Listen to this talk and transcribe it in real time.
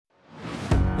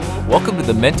Welcome to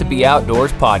the Meant to Be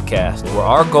Outdoors podcast, where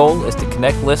our goal is to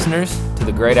connect listeners to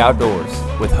the great outdoors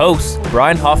with hosts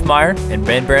Brian Hoffmeyer and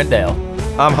Ben Brandell.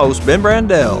 I'm host Ben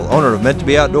Brandell, owner of Meant to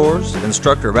Be Outdoors,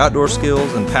 instructor of outdoor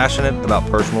skills, and passionate about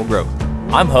personal growth.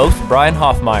 I'm host Brian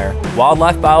Hoffmeyer,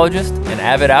 wildlife biologist and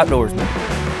avid outdoorsman.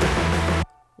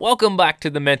 Welcome back to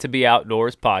the Meant to Be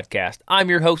Outdoors podcast. I'm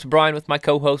your host Brian with my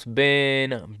co-host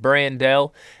Ben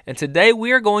Brandell, and today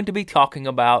we are going to be talking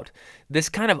about this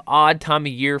kind of odd time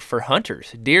of year for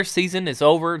hunters. Deer season is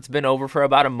over. It's been over for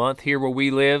about a month here where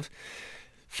we live.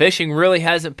 Fishing really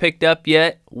hasn't picked up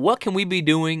yet. What can we be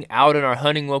doing out in our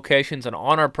hunting locations and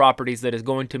on our properties that is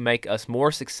going to make us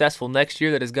more successful next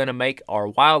year, that is going to make our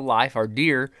wildlife, our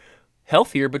deer,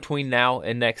 healthier between now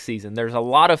and next season? There's a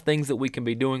lot of things that we can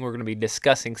be doing. We're going to be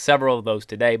discussing several of those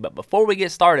today. But before we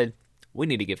get started, we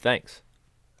need to give thanks.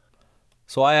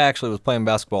 So I actually was playing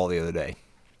basketball the other day.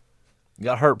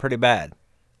 Got hurt pretty bad.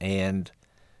 And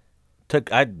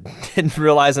I didn't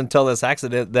realize until this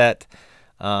accident that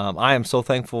I am so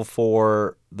thankful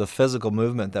for the physical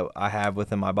movement that I have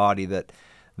within my body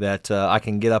that I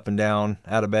can get up and down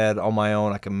out of bed on my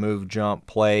own. I can move, jump,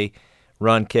 play,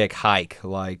 run, kick, hike.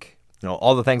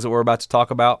 All the things that we're about to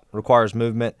talk about requires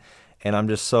movement, and I'm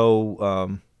just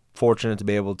so fortunate to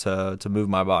be able to move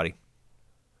my body.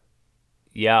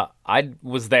 Yeah, I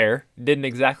was there. Didn't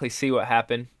exactly see what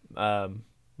happened,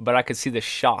 but I could see the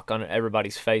shock on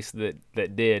everybody's face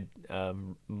that did.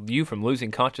 You from losing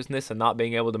consciousness and not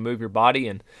being able to move your body,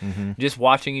 and just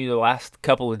watching you the last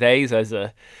couple of days as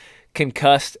a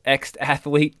concussed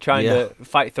ex-athlete trying to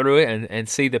fight through it and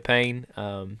see the pain.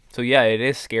 So yeah, it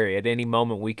is scary. At any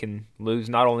moment we can lose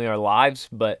not only our lives,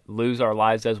 but lose our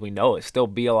lives as we know it. Still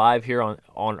be alive here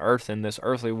on Earth in this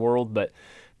earthly world, but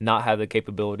not have the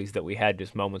capabilities that we had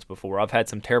just moments before. I've had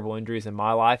some terrible injuries in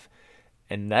my life,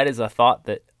 and that is a thought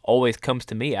that always comes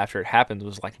to me after it happens,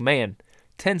 was like, man,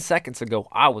 10 seconds ago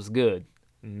I was good.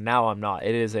 Now I'm not.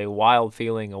 It is a wild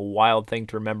feeling, a wild thing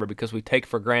to remember, because we take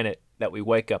for granted that we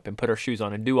wake up and put our shoes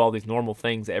on and do all these normal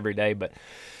things every day, but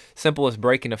simple as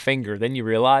breaking a finger, then you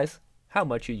realize how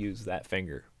much you use that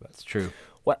finger. That's true.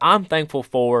 What I'm thankful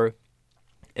for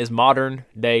is modern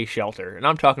day shelter, and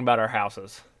I'm talking about our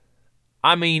houses.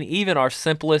 I mean, even our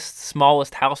simplest,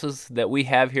 smallest houses that we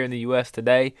have here in the U.S.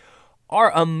 today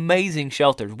are amazing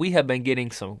shelters. We have been getting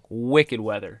some wicked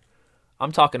weather.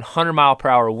 I'm talking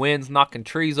 100-mile-per-hour winds, knocking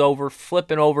trees over,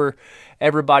 flipping over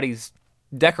everybody's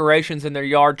decorations in their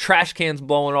yard, trash cans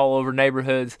blowing all over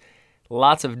neighborhoods,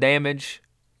 lots of damage.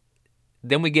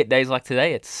 Then we get days like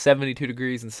today, it's 72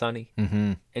 degrees and sunny.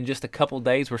 In just a couple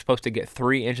days, we're supposed to get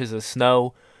 3 inches of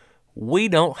snow. We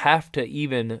don't have to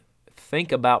even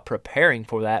think about preparing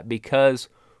for that because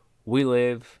we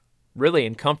live really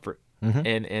in comfort.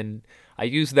 And I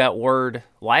use that word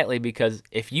lightly because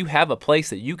if you have a place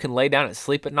that you can lay down and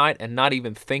sleep at night and not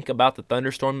even think about the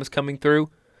thunderstorm that's coming through,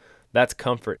 that's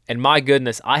comfort. And my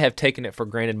goodness, I have taken it for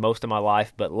granted most of my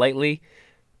life, but lately,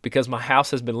 because my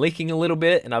house has been leaking a little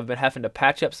bit and I've been having to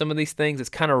patch up some of these things, it's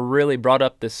kind of really brought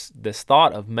up this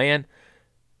thought of, man,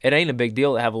 it ain't a big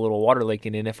deal to have a little water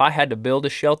leaking. And if I had to build a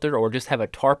shelter or just have a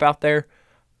tarp out there,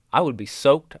 I would be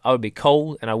soaked, I would be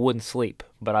cold, and I wouldn't sleep.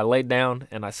 But I laid down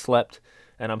and I slept,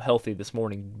 and I'm healthy this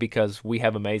morning because we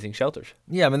have amazing shelters.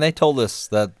 Yeah, I mean, they told us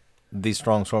that these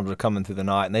strong storms are coming through the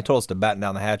night, and they told us to batten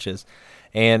down the hatches.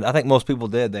 And I think most people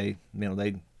did. They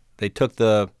took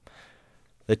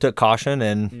caution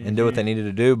and did what they needed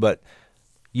to do. But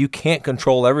you can't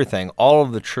control everything. All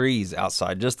of the trees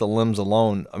outside, just the limbs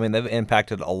alone, I mean, they've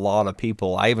impacted a lot of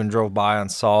people. I even drove by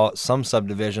and saw some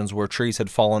subdivisions where trees had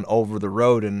fallen over the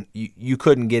road, and you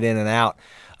couldn't get in and out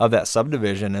of that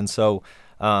subdivision. And so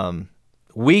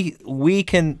we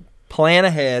can plan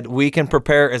ahead. We can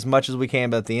prepare as much as we can.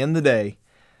 But at the end of the day,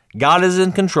 God is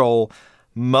in control.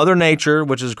 Mother Nature,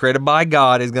 which is created by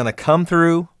God, is going to come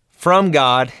through from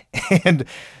God, and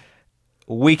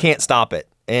we can't stop it.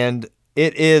 And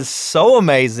it is so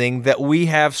amazing that we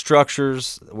have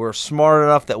structures, we're smart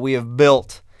enough that we have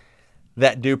built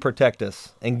that do protect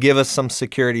us and give us some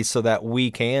security so that we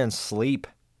can sleep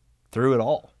through it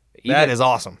all. That is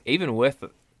awesome. Even with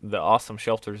the awesome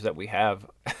shelters that we have,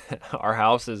 our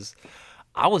houses,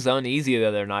 I was uneasy the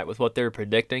other night with what they were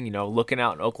predicting. Looking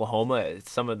out in Oklahoma,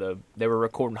 they were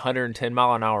recording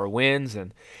 110-mile-an-hour winds,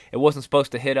 and it wasn't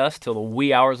supposed to hit us till the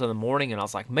wee hours of the morning. And I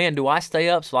was like, man, do I stay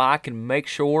up so I can make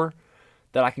sure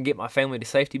that I can get my family to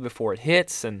safety before it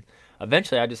hits? And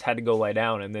eventually I just had to go lay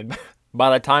down. And then by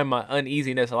the time my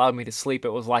uneasiness allowed me to sleep, it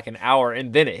was like an hour,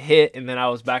 and then it hit, and then I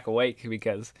was back awake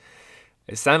because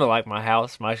it sounded like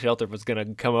my shelter was going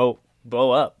to come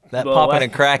blow up. That popping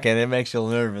and cracking, it makes you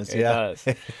nervous. It does.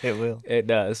 It will. It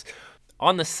does.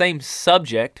 on the same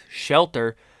subject,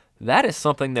 shelter, that is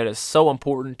something that is so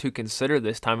important to consider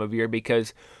this time of year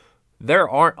because there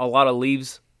aren't a lot of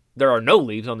leaves. There are no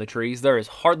leaves on the trees. There is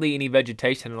hardly any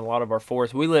vegetation in a lot of our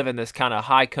forests. We live in this kind of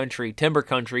high country, timber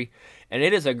country, and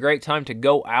it is a great time to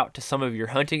go out to some of your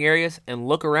hunting areas and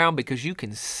look around because you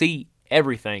can see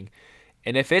everything.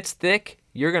 And if it's thick,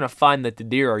 you're going to find that the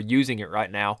deer are using it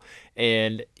right now,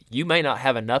 and you may not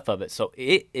have enough of it. So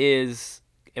it is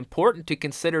important to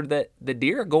consider that the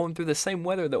deer are going through the same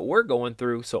weather that we're going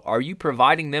through. So are you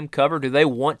providing them cover? Do they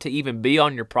want to even be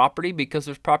on your property because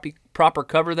there's proper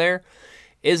cover there?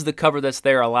 Is the cover that's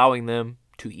there allowing them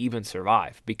to even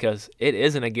survive? Because it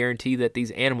isn't a guarantee that these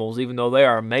animals, even though they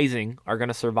are amazing, are going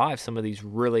to survive some of these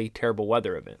really terrible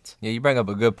weather events. Yeah, you bring up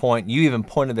a good point. You even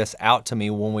pointed this out to me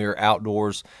when we were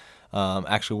outdoors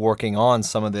actually working on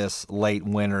some of this late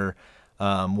winter.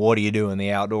 What do you do in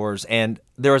the outdoors? And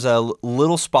there was a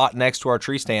little spot next to our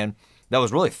tree stand that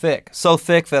was really thick, so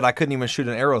thick that I couldn't even shoot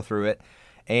an arrow through it.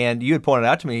 And you had pointed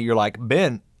out to me, you're like,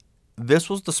 Ben, this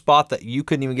was the spot that you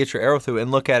couldn't even get your arrow through,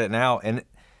 and look at it now. And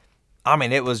I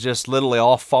mean, it was just literally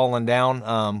all falling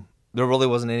down. There really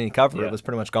wasn't any cover. Yeah. It was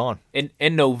pretty much gone.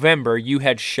 In November, you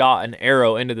had shot an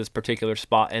arrow into this particular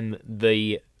spot, and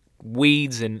the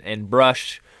weeds and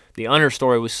brush, the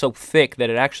understory was so thick that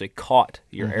it actually caught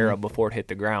your arrow before it hit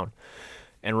the ground.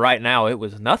 And right now, it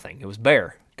was nothing. It was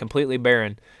bare, completely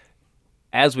barren.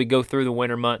 As we go through the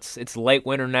winter months, it's late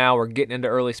winter now. We're getting into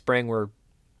early spring.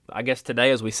 I guess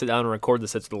today, as we sit down and record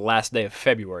this, it's the last day of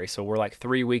February. So we're like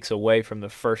 3 weeks away from the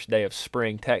first day of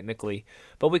spring, technically.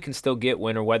 But we can still get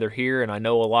winter weather here. And I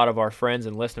know a lot of our friends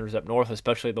and listeners up north,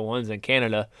 especially the ones in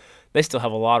Canada, they still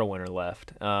have a lot of winter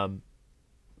left.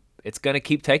 It's going to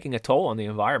keep taking a toll on the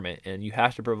environment, and you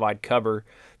have to provide cover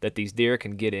that these deer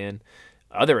can get in,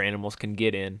 other animals can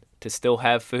get in, to still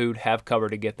have food, have cover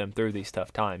to get them through these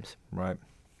tough times. Right.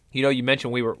 You know, you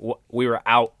mentioned we were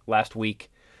out last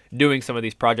week doing some of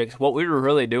these projects. What we were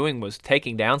really doing was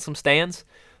taking down some stands,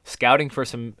 scouting for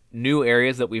some new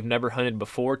areas that we've never hunted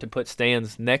before to put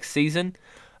stands next season.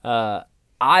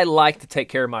 I like to take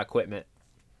care of my equipment.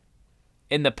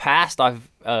 In the past, I've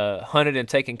hunted and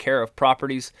taken care of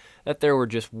properties that there were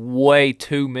just way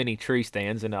too many tree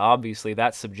stands, and obviously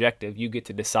that's subjective. You get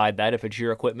to decide that if it's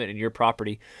your equipment and your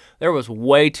property. There was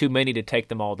way too many to take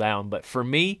them all down. But for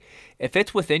me, if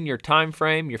it's within your time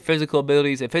frame, your physical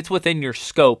abilities, if it's within your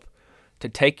scope to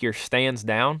take your stands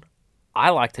down, I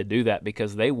like to do that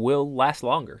because they will last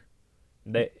longer.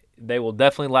 They will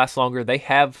definitely last longer. They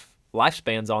have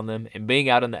lifespans on them, and being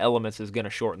out in the elements is going to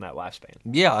shorten that lifespan.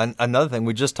 Yeah, and another thing,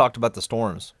 we just talked about the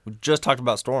storms.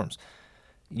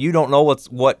 You don't know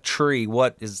what tree,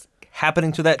 what is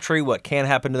happening to that tree, what can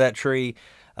happen to that tree,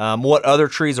 what other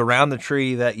trees around the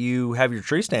tree that you have your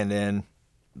tree stand in,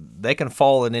 they can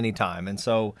fall at any time. And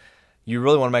so you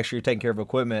really want to make sure you're taking care of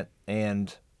equipment.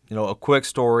 And, you know, a quick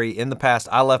story, in the past,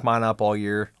 I left mine up all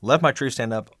year, left my tree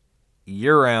stand up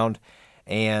year-round,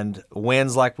 and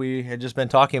winds like we had just been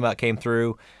talking about came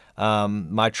through.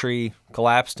 My tree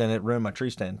collapsed and it ruined my tree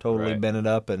stand. Totally bent it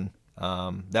up, and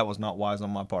that was not wise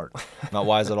on my part. Not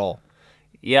wise at all.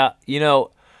 Yeah, you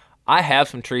know, I have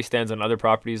some tree stands on other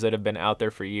properties that have been out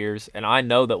there for years, and I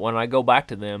know that when I go back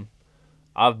to them,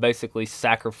 I've basically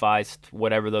sacrificed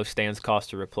whatever those stands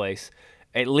cost to replace.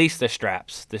 At least the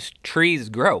straps. The trees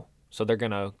grow, so they're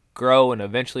going to grow, and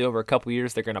eventually over a couple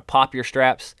years they're going to pop your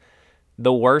straps.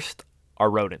 The worst are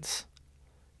rodents.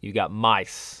 You got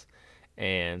mice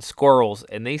and squirrels,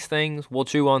 and these things will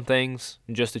chew on things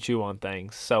just to chew on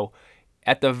things. So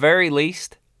at the very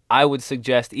least, I would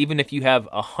suggest, even if you have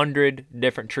 100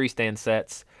 different tree stand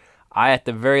sets, I at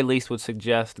the very least would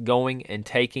suggest going and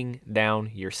taking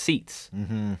down your seats.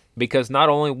 Because not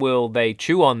only will they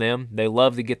chew on them, they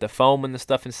love to get the foam and the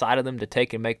stuff inside of them to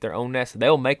take and make their own nests.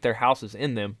 They'll make their houses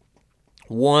in them.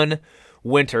 One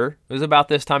winter, it was about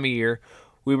this time of year,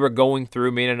 we were going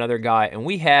through, me and another guy, and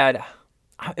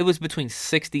it was between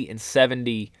 60 and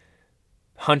 70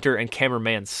 hunter and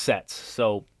cameraman sets.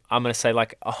 So I'm going to say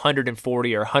like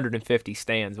 140 or 150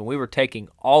 stands. And we were taking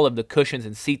all of the cushions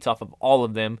and seats off of all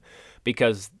of them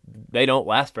because they don't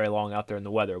last very long out there in the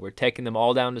weather. We're taking them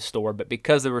all down to store, but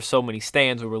because there were so many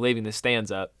stands, we were leaving the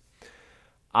stands up.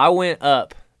 I went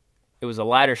up. It was a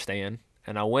ladder stand,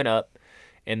 and I went up.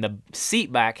 And the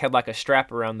seat back had like a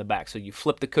strap around the back. So you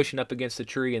flip the cushion up against the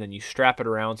tree and then you strap it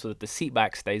around so that the seat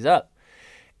back stays up.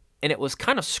 And it was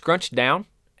kind of scrunched down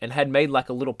and had made like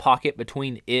a little pocket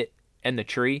between it and the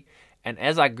tree. And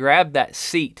as I grabbed that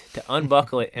seat to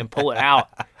unbuckle it and pull it out,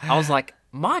 I was like,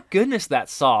 my goodness,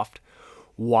 that's soft.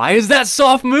 Why is that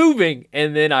soft moving?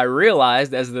 And then I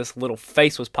realized as this little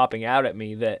face was popping out at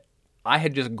me that I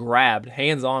had just grabbed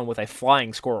hands-on with a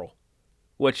flying squirrel,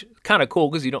 which kind of cool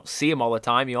because you don't see them all the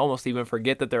time. You almost even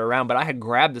forget that they're around. But I had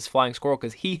grabbed this flying squirrel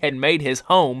because he had made his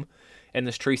home in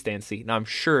this tree stand seat, and I'm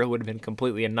sure it would have been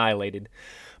completely annihilated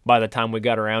by the time we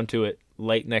got around to it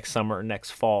late next summer or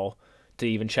next fall to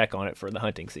even check on it for the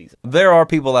hunting season. There are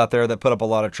people out there that put up a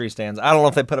lot of tree stands. I don't know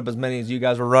if they put up as many as you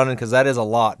guys were running because that is a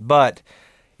lot. But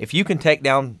if you can take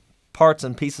down parts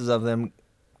and pieces of them,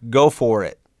 go for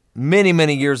it. Many,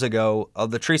 many years ago,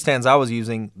 the tree stands I was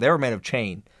using, they were made of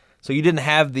chain. So you didn't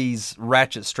have these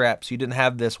ratchet straps. You didn't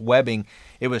have this webbing.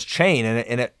 It was chain,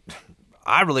 and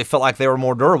I really felt like they were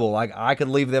more durable. Like I could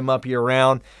leave them up year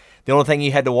round. The only thing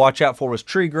you had to watch out for was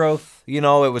tree growth. You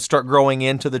know, it would start growing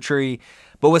into the tree.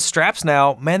 But with straps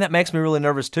now, man, that makes me really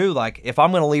nervous too. Like if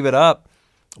I'm going to leave it up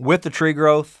with the tree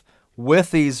growth,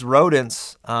 with these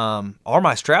rodents, are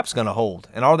my straps going to hold?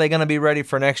 And are they going to be ready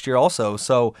for next year also?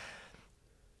 So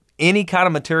any kind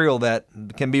of material that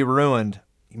can be ruined,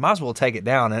 you might as well take it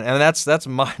down. And that's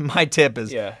my tip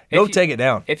is go take it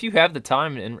down. If you have the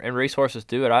time and resources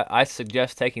to do it, I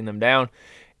suggest taking them down.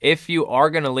 If you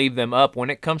are going to leave them up, when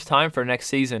it comes time for next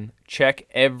season, check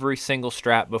every single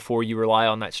strap before you rely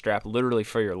on that strap literally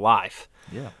for your life.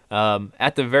 Yeah.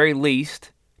 At the very least,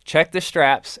 check the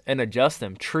straps and adjust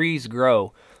them. Trees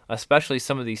grow, especially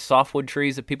some of these softwood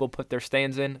trees that people put their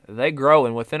stands in. They grow,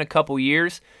 and within a couple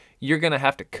years, you're going to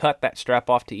have to cut that strap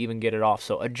off to even get it off.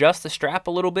 So adjust the strap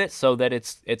a little bit so that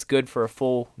it's good for a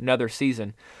full another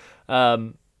season. I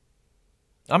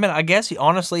mean, I guess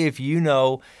honestly, if you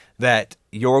know that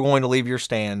you're going to leave your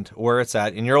stand where it's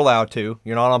at, and you're allowed to,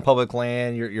 you're not on public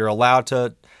land, you're allowed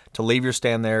to leave your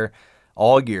stand there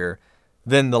all year,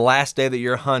 then the last day that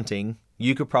you're hunting,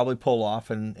 you could probably pull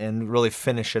off and really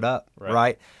finish it up,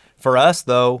 right? For us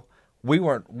though, we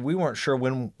weren't sure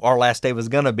when our last day was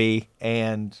gonna be,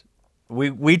 and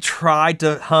we tried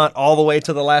to hunt all the way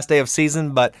to the last day of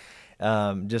season, but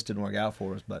just didn't work out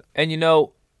for us. But and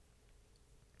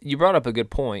you brought up a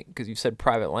good point because you said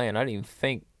private land. I didn't even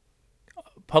think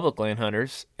public land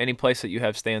hunters, any place that you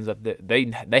have stands up,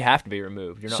 they have to be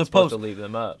removed. You're not supposed to leave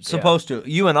them up. Supposed to.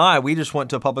 You and we just went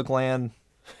to public land.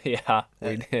 Yeah,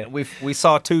 we did. We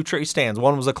saw 2 tree stands.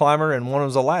 One was a climber and one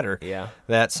was a ladder. Yeah.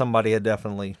 That somebody had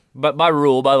definitely. But by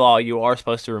law, you are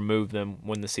supposed to remove them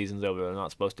when the season's over. They're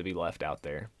not supposed to be left out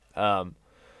there.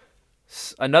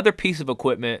 Another piece of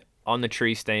equipment on the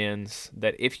tree stands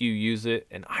that if you use it,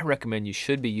 and I recommend you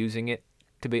should be using it,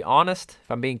 to be honest,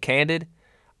 if I'm being candid,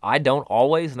 I don't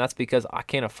always, and that's because I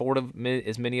can't afford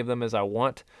as many of them as I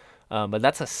want. But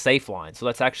that's a safe line. So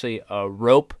that's actually a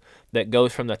rope that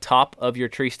goes from the top of your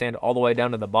tree stand all the way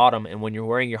down to the bottom. And when you're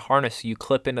wearing your harness, you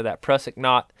clip into that prusik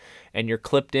knot, and you're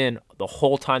clipped in the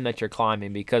whole time that you're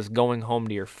climbing, because going home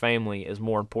to your family is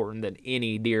more important than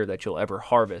any deer that you'll ever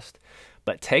harvest.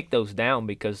 But take those down,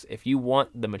 because if you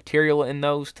want the material in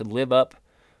those to live up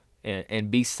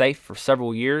and be safe for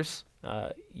several years,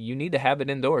 you need to have it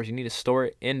indoors. You need to store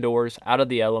it indoors, out of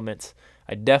the elements.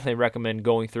 I definitely recommend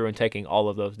going through and taking all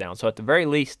of those down. So at the very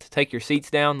least, take your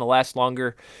seats down, they'll last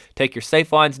longer. Take your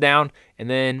safe lines down, and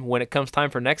then when it comes time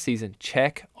for next season,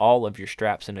 check all of your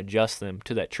straps and adjust them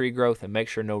to that tree growth and make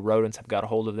sure no rodents have got a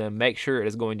hold of them. Make sure it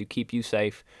is going to keep you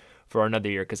safe for another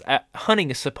year, because hunting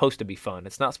is supposed to be fun.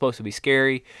 It's not supposed to be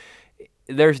scary.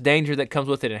 There's danger that comes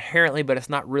with it inherently, but it's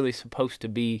not really supposed to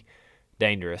be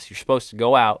dangerous. You're supposed to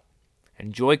go out,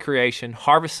 enjoy creation,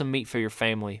 harvest some meat for your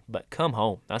family, but come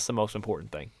home. That's the most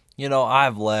important thing. You know,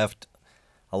 I've left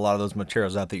a lot of those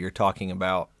materials out that you're talking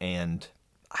about, and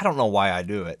I don't know why I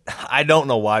do it. I don't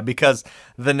know why, because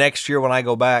the next year when I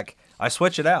go back, I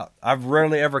switch it out. I've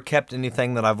rarely ever kept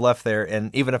anything that I've left there,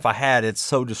 and even if I had, it's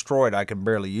so destroyed I can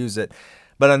barely use it.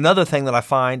 But another thing that I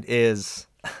find is,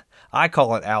 I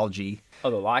call it algae.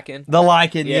 Oh, the lichen? The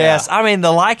lichen, Yeah. yes. I mean,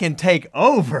 the lichen take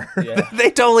over. Yeah.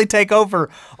 They totally take over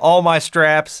all my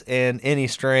straps and any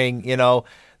string. You know,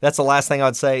 that's the last thing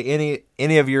I'd say.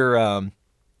 Any of your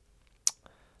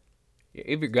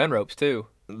Even your gun ropes, too.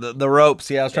 the ropes.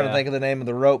 Yeah, I was trying to Yeah. think of the name of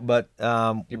the rope, but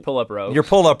Your pull-up ropes. your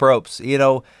pull-up ropes. You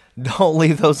know, don't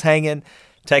leave those hanging.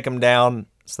 Take them down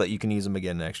so that you can use them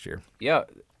again next year. Yeah.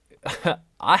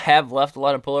 I have left a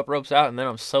lot of pull-up ropes out, and then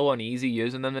I'm so uneasy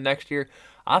using them the next year.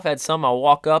 I've had some I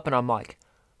walk up, and I'm like,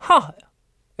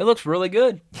 it looks really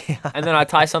good. Yeah. And then I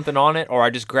tie something on it, or I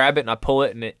just grab it and I pull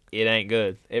it, and it ain't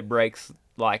good. It breaks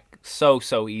like so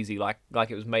easy, like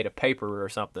it was made of paper or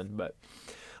something. But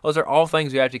those are all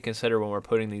things we have to consider when we're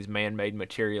putting these man-made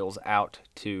materials out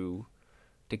to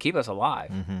keep us alive.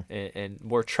 Mm-hmm. And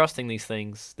we're trusting these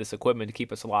things, this equipment, to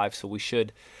keep us alive, so we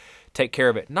should take care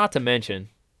of it. Not to mention,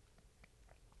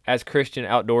 as Christian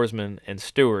outdoorsmen and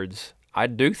stewards, I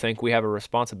do think we have a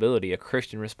responsibility, a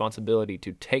Christian responsibility,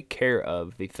 to take care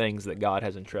of the things that God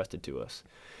has entrusted to us.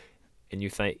 And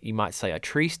you might say a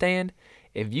tree stand.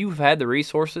 If you've had the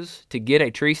resources to get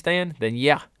a tree stand, then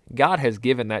yeah, God has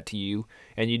given that to you,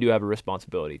 and you do have a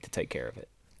responsibility to take care of it.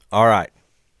 All right.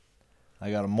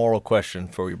 I got a moral question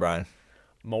for you, Brian.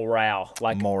 Morale,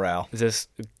 like Morale. is this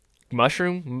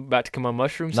mushroom about to come on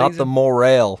mushroom season? Not the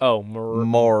morale. Oh,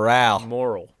 morale.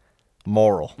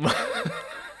 Moral.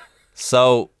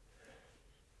 So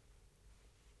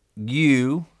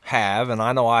you have, and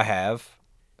I know I have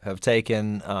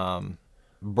taken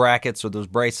brackets or those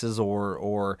braces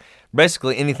or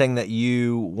basically anything that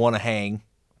you want to hang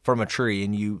from a tree,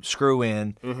 and you screw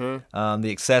in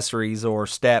the accessories or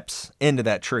steps into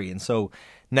that tree. And so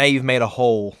now you've made a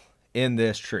hole in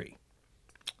this tree.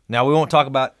 Now we won't talk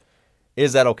about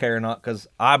is that okay or not, because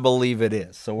I believe it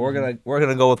is. So we're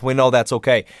gonna go with we know that's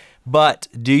okay. But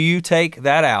do you take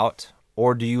that out,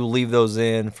 or do you leave those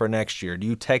in for next year? Do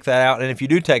you take that out? And if you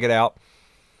do take it out,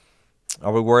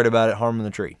 are we worried about it harming the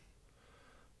tree?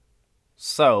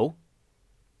 So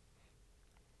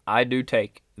I do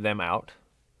take them out.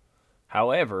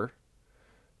 However,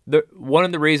 one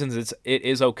of the reasons it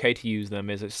is okay to use them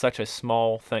is it's such a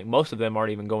small thing. Most of them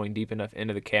aren't even going deep enough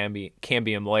into the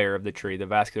cambium layer of the tree, the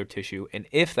vascular tissue. And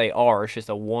if they are, it's just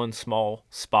a one small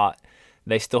spot.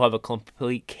 They still have a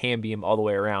complete cambium all the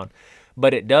way around.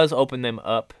 But it does open them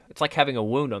up. It's like having a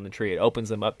wound on the tree. It opens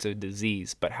them up to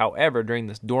disease. But however, during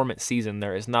this dormant season,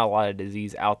 there is not a lot of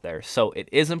disease out there. So it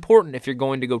is important if you're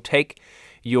going to go take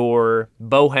your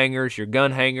bow hangers, your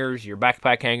gun hangers, your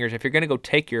backpack hangers, if you're going to go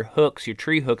take your hooks, your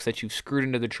tree hooks that you've screwed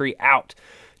into the tree out,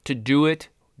 to do it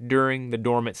during the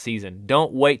dormant season.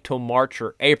 Don't wait till March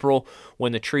or April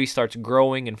when the tree starts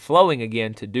growing and flowing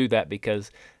again to do that, because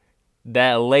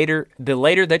the later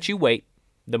that you wait,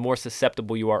 the more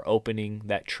susceptible you are opening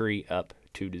that tree up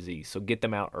to disease. So get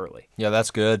them out early. Yeah, that's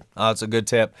good. That's a good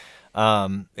tip.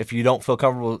 If you don't feel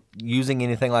comfortable using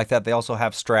anything like that, they also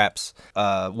have straps,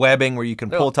 webbing where you can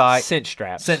pull tight. Cinch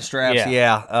straps.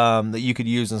 Yeah. That you could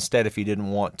use instead if you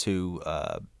didn't want to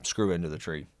screw into the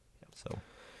tree. So,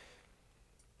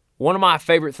 one of my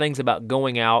favorite things about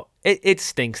going out, it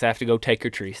stinks to have to go take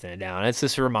your tree stand down. It's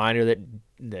just a reminder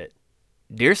that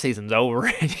deer season's over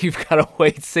and you've got to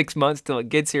wait 6 months till it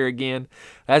gets here again.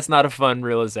 That's not a fun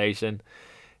realization.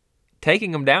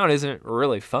 Taking them down isn't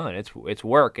really fun. It's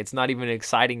work. It's not even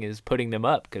exciting as putting them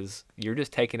up, because you're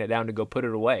just taking it down to go put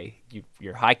it away.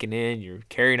 You're hiking in, you're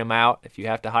carrying them out. If you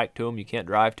have to hike to them, you can't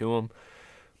drive to them.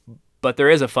 But there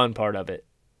is a fun part of it.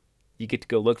 You get to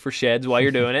go look for sheds while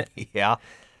you're doing it. Yeah.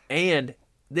 And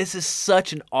this is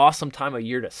such an awesome time of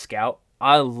year to scout.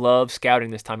 I love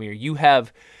scouting this time of year. You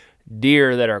have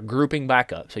deer that are grouping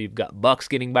back up. So you've got bucks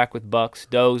getting back with bucks,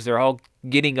 does. They're all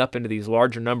getting up into these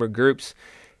larger number groups,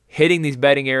 hitting these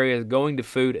bedding areas, going to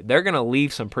food. They're going to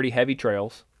leave some pretty heavy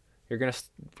trails. You're going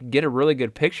to get a really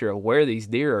good picture of where these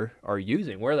deer are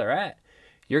using, where they're at.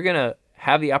 You're going to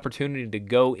have the opportunity to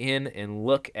go in and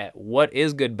look at what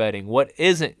is good bedding, what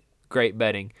isn't great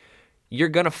bedding. You're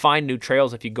going to find new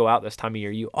trails if you go out this time of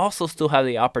year. You also still have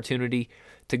the opportunity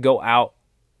to go out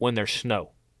when there's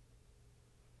snow.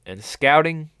 And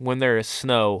scouting when there is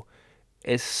snow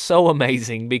is so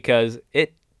amazing, because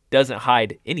it doesn't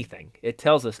hide anything. It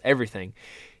tells us everything.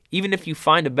 Even if you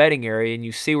find a bedding area and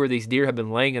you see where these deer have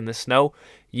been laying in the snow,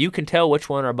 you can tell which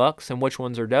one are bucks and which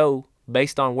ones are doe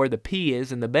based on where the pee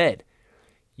is in the bed.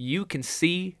 You can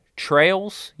see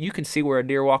trails. You can see where a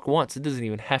deer walked once. It doesn't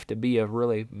even have to be a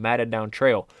really matted down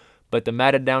trail. But the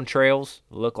matted down trails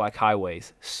look like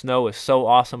highways. Snow is so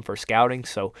awesome for scouting.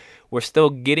 So we're still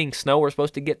getting snow. We're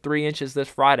supposed to get 3 inches this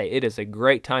Friday. It is a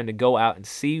great time to go out and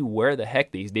see where the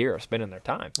heck these deer are spending their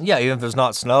time. Yeah, even if there's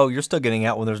not snow, you're still getting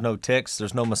out when there's no ticks,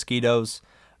 there's no mosquitoes,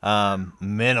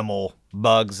 minimal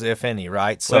bugs, if any,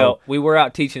 right? So, well, we were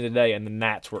out teaching today, and the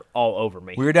gnats were all over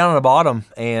me. We were down on the bottom,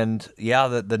 and yeah,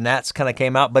 the gnats kind of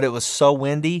came out, but it was so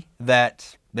windy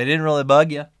that they didn't really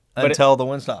bug you until the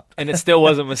wind stopped. And it still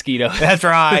wasn't mosquitoes. That's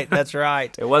right. That's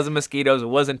right. It wasn't mosquitoes. It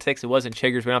wasn't ticks. It wasn't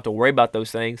chiggers. We don't have to worry about those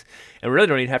things. And we really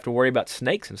don't even have to worry about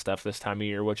snakes and stuff this time of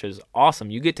year, which is awesome.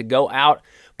 You get to go out,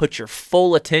 put your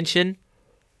full attention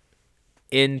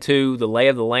into the lay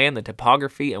of the land, the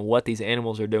topography, and what these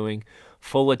animals are doing.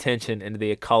 Full attention into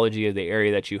the ecology of the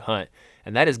area that you hunt.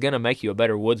 And that is going to make you a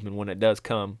better woodsman when it does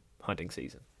come hunting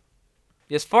season.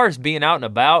 As far as being out and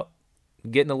about,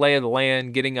 getting the lay of the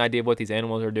land, getting an idea of what these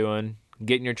animals are doing,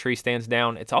 getting your tree stands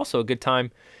down. It's also a good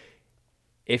time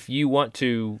if you want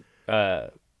to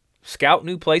scout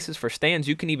new places for stands.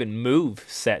 You can even move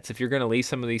sets. If you're going to leave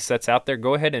some of these sets out there,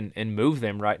 go ahead and move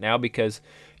them right now, because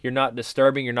you're not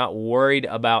disturbing, you're not worried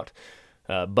about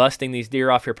busting these deer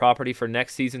off your property for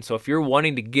next season. So if you're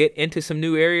wanting to get into some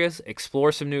new areas,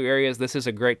 explore some new areas, this is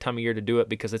a great time of year to do it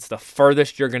because it's the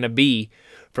furthest you're going to be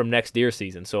from next deer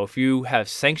season. So if you have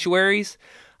sanctuaries,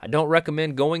 I don't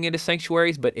recommend going into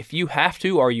sanctuaries, but if you have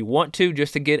to or you want to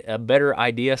just to get a better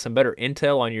idea, some better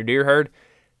intel on your deer herd,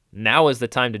 now is the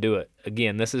time to do it.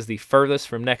 Again, this is the furthest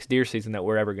from next deer season that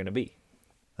we're ever going to be.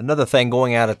 Another thing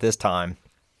going out at this time,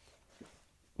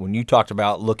 when you talked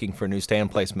about looking for new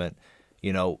stand placement,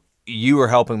 you were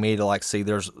helping me to see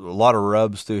there's a lot of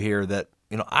rubs through here that,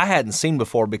 I hadn't seen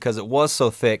before because it was so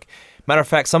thick. Matter of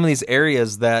fact, some of these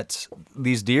areas that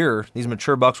these deer, these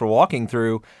mature bucks were walking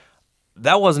through,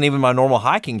 that wasn't even my normal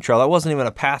hiking trail. That wasn't even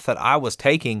a path that I was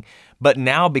taking. But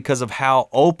now, because of how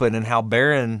open and how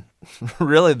barren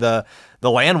really the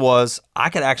land was, I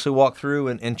could actually walk through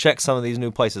and check some of these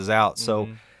new places out. So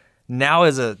now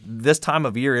this time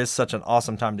of year is such an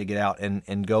awesome time to get out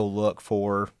and go look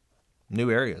for new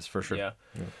areas for sure. Yeah.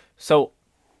 So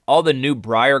all the new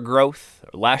briar growth,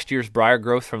 last year's briar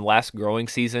growth from last growing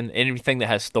season, anything that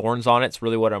has thorns on it's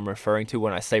really what I'm referring to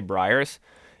when I say briars.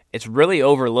 It's really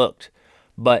overlooked.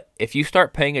 But if you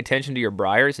start paying attention to your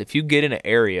briars, if you get in an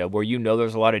area where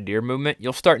there's a lot of deer movement,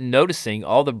 you'll start noticing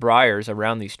all the briars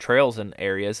around these trails and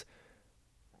areas.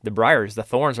 The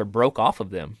thorns are broke off of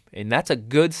them. And that's a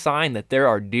good sign that there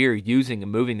are deer using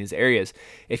and moving these areas.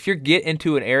 If you get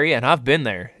into an area, and I've been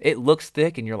there, it looks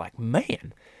thick and you're like,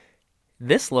 man,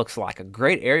 this looks like a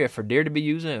great area for deer to be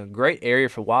using, a great area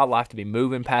for wildlife to be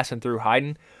moving, passing through,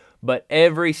 hiding. But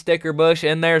every sticker bush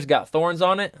in there's got thorns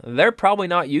on it, they're probably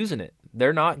not using it.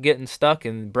 They're not getting stuck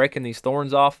and breaking these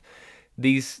thorns off.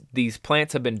 These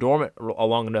plants have been dormant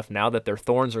long enough now that their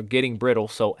thorns are getting brittle,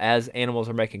 so as animals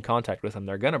are making contact with them,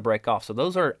 they're going to break off. So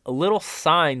those are little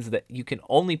signs that you can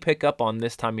only pick up on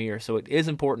this time of year. So it is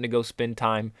important to go spend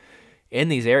time in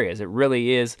these areas. It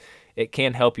really is. It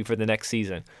can help you for the next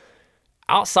season.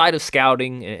 Outside of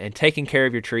scouting and taking care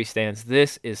of your tree stands,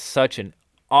 this is such an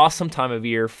awesome time of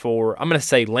year for, I'm going to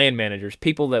say, land managers,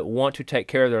 people that want to take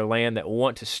care of their land, that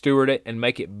want to steward it and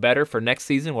make it better for next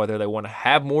season, whether they want to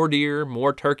have more deer,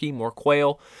 more turkey, more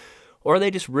quail, or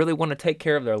they just really want to take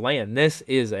care of their land. This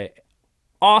is an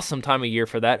awesome time of year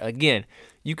for that. Again,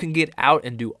 you can get out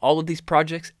and do all of these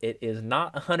projects. It is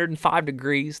not 105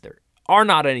 degrees. There are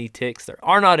not any ticks. There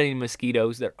are not any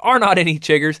mosquitoes. There are not any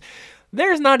chiggers.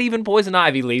 There's not even poison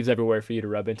ivy leaves everywhere for you to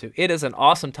rub into. It is an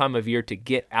awesome time of year to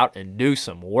get out and do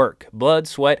some work. Blood,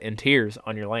 sweat, and tears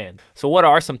on your land. So what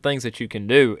are some things that you can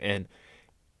do? And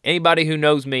anybody who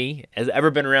knows me, has ever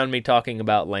been around me talking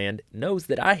about land, knows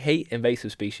that I hate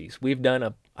invasive species.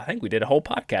 I think we did a whole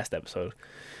podcast episode.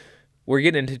 We're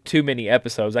getting into too many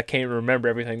episodes. I can't remember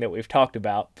everything that we've talked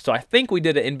about. So I think we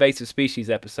did an invasive species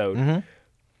episode. Mm-hmm.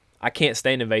 I can't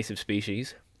stand invasive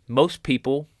species. Many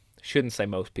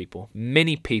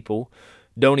people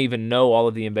don't even know all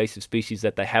of the invasive species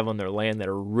that they have on their land that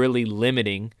are really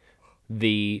limiting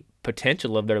the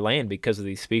potential of their land because of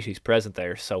these species present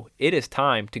there. So it is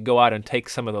time to go out and take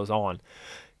some of those on.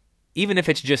 Even if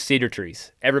it's just cedar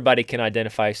trees, everybody can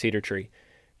identify a cedar tree.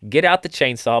 Get out the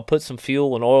chainsaw, put some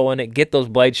fuel and oil in it, get those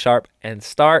blades sharp, and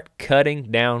start cutting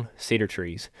down cedar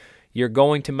trees. You're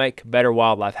going to make better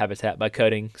wildlife habitat by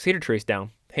cutting cedar trees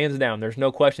down. Hands down, there's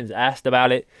no questions asked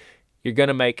about it. You're going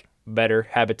to make better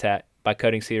habitat by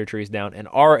cutting cedar trees down. In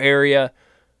our area,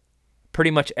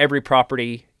 pretty much every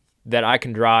property that I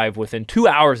can drive within 2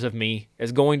 hours of me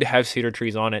is going to have cedar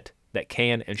trees on it that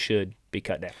can and should be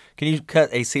cut down. Can you cut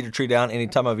a cedar tree down any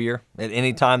time of year? At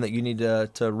any time that you need to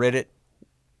rid it?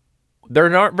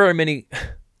 There aren't very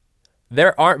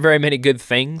many good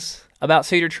things about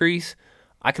cedar trees.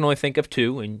 I can only think of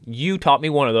two, and you taught me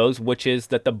one of those, which is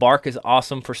that the bark is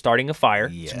awesome for starting a fire.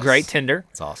 Yes. It's great tinder.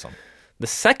 It's awesome. The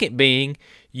second being,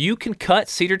 you can cut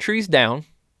cedar trees down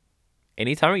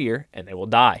any time of year, and they will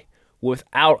die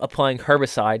without applying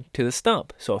herbicide to the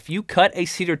stump. So if you cut a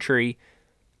cedar tree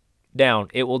down,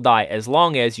 it will die as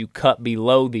long as you cut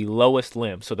below the lowest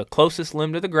limb. So the closest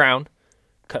limb to the ground,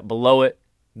 cut below it,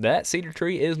 that cedar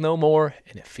tree is no more,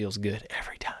 and it feels good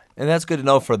every time. And that's good to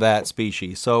know for that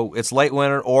species. So it's late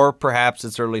winter or perhaps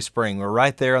it's early spring. We're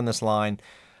right there on this line.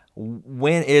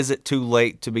 When is it too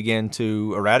late to begin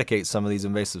to eradicate some of these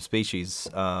invasive species?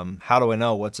 How do I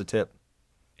know? What's a tip?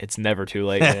 It's never too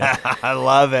late, man. I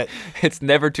love it. It's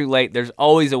never too late. There's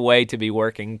always a way to be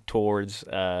working towards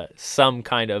some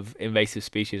kind of invasive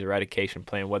species eradication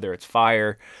plan, whether it's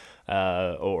fire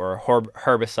or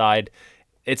herbicide.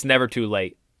 It's never too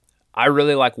late. I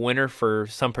really like winter for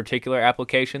some particular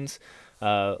applications.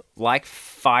 Like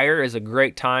fire is a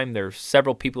great time. There's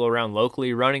several people around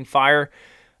locally running fire.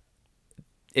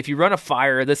 if you run a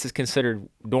fire, this is considered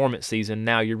dormant season.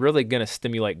 Now you're really going to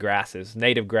stimulate grasses,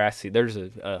 native grass. There's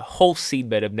a whole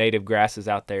seedbed of native grasses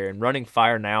out there, and running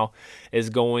fire now is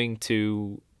going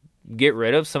to get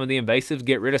rid of some of the invasives,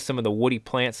 get rid of some of the woody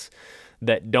plants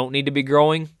that don't need to be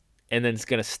growing, and then it's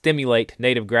going to stimulate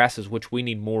native grasses, which we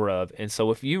need more of. And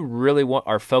so if you really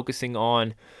are focusing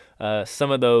on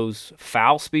some of those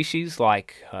fowl species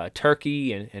like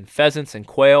turkey and pheasants and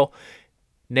quail,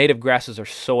 native grasses are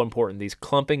so important. These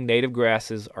clumping native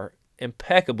grasses are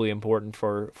impeccably important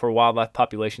for wildlife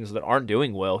populations that aren't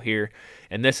doing well here.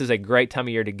 And this is a great time of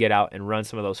year to get out and run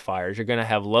some of those fires. You're going to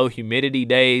have low humidity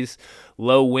days,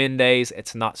 low wind days.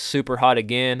 It's not super hot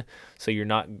again, so you're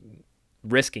not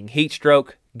risking heat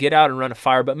stroke. Get out and run a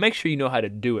fire, but make sure you know how to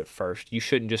do it first. You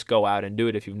shouldn't just go out and do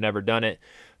it if you've never done it.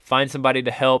 Find somebody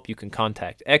to help. You can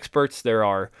contact experts.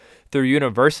 Through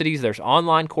universities, there's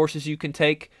online courses you can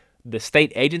take. The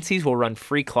state agencies will run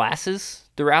free classes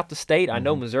throughout the state. I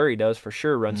know Missouri does for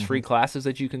sure, runs free classes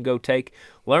that you can go take.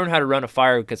 Learn how to run a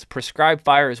fire, because prescribed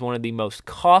fire is one of the most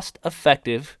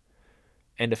cost-effective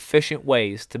and efficient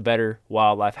ways to better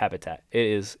wildlife habitat. It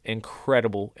is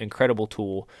incredible, incredible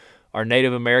tool. Our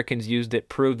Native Americans used it,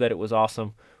 proved that it was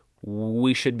awesome.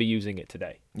 We should be using it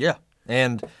today. Yeah.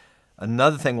 And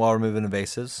another thing while we're moving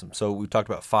invasives, so we talked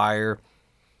about fire,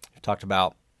 we talked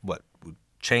about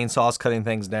chainsaws cutting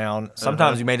things down.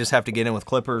 Sometimes you may just have to get in with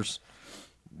clippers,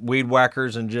 weed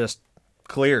whackers, and just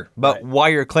clear. But while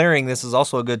you're clearing, this is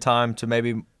also a good time to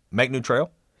maybe make new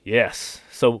trail. Yes.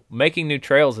 So making new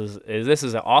trails is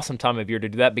an awesome time of year to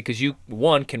do that, because you,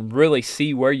 one, can really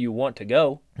see where you want to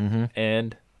go.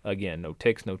 And again, no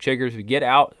ticks, no chiggers. You get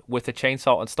out with a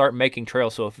chainsaw and start making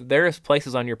trails. So if there is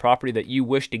places on your property that you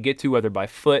wish to get to, whether by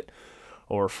foot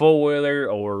or four-wheeler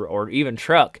or even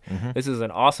truck, this is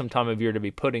an awesome time of year to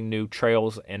be putting new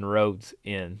trails and roads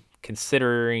in,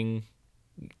 considering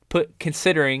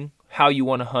how you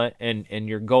want to hunt and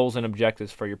your goals and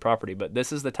objectives for your property. But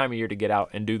this is the time of year to get out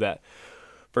and do that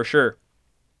for sure.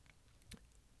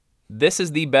 This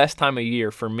is the best time of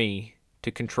year for me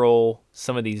to control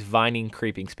some of these vining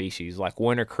creeping species like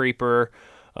winter creeper.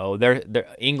 They're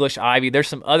English ivy. There's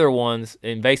some other ones,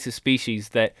 invasive species,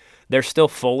 that they're still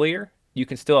foliar. You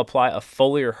can still apply a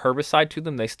foliar herbicide to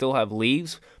them. They still have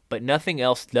leaves, but nothing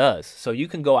else does. So you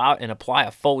can go out and apply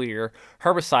a foliar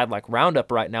herbicide like Roundup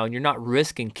right now, and you're not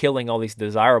risking killing all these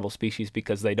desirable species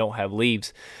because they don't have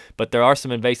leaves. But there are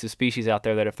some invasive species out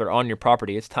there that if they're on your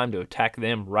property, it's time to attack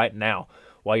them right now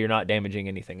while you're not damaging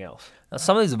anything else. Now,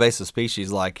 some of these invasive species,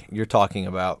 like you're talking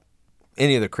about,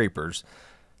 any of the creepers,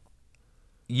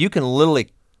 you can literally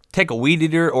take a weed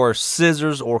eater or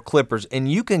scissors or clippers, and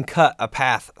you can cut a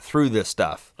path through this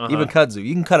stuff. Even kudzu,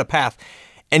 you can cut a path,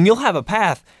 and you'll have a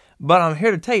path, but I'm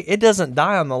here to tell you, it doesn't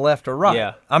die on the left or right.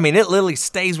 Yeah. I mean, it literally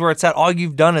stays where it's at. All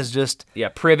you've done is just... Yeah,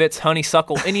 privets,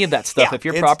 honeysuckle, any of that stuff. Yeah, if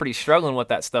your property's struggling with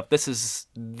that stuff, this is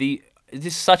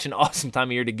such an awesome time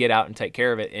of year to get out and take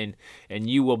care of it, and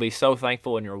you will be so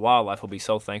thankful, and your wildlife will be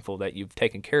so thankful that you've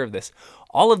taken care of this.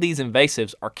 All of these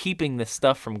invasives are keeping this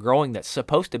stuff from growing that's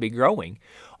supposed to be growing.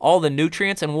 All the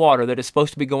nutrients and water that is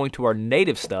supposed to be going to our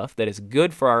native stuff that is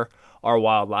good for our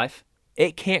wildlife,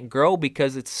 it can't grow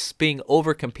because it's being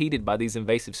overcompeted by these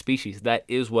invasive species. That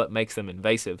is what makes them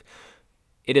invasive.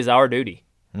 It is our duty.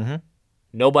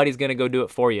 Nobody's going to go do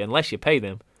it for you unless you pay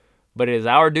them, but it is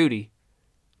our duty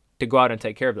to go out and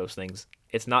take care of those things.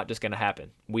 It's not just going to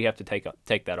happen. We have to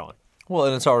take that on. Well,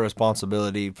 and it's our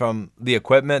responsibility, from the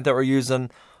equipment that we're using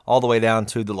all the way down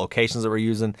to the locations that we're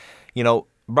using. You know,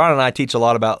 Brian and I teach a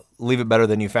lot about leave it better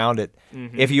than you found it.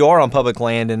 If you are on public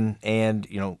land and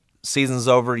you know, season's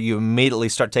over, you immediately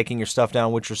start taking your stuff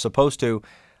down, which you're supposed to,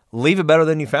 leave it better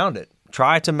than you found it.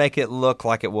 Try to make it look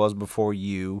like it was before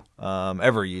you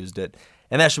ever used it.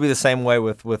 And that should be the same way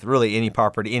with really any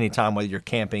property, anytime, whether you're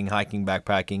camping, hiking,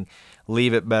 backpacking.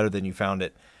 Leave it better than you found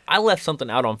it. I left something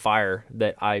out on fire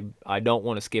that I don't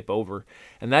want to skip over,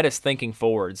 and that is thinking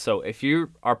forward. So if you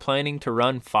are planning to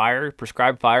run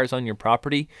prescribed fires on your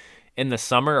property in the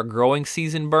summer, a growing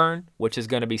season burn, which is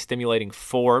going to be stimulating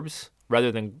forbs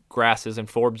rather than grasses, and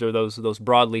forbs are those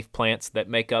broadleaf plants that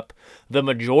make up the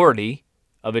majority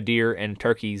of a deer and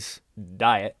turkey's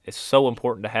diet. It's so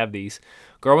important to have these.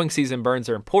 Growing season burns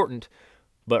are important,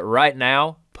 but right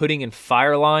now, putting in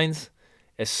fire lines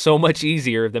is so much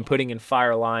easier than putting in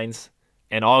fire lines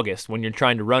in August when you're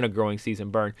trying to run a growing season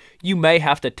burn. You may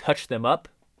have to touch them up.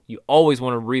 You always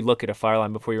want to relook at a fire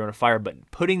line before you run a fire, but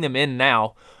putting them in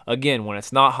now, again, when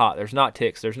it's not hot, there's not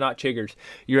ticks, there's not chiggers,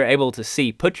 you're able to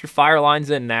see. Put your fire lines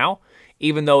in now,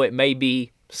 even though it may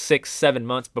be 6-7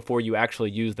 months before you actually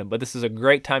use them. But this is a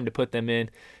great time to put them in.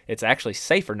 It's actually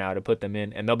safer now to put them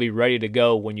in, and they'll be ready to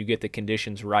go when you get the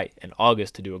conditions right in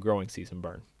August to do a growing season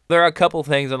burn. There are a couple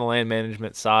things on the land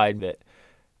management side that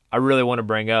I really want to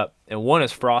bring up, and one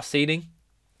is frost seeding.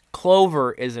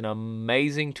 Clover is an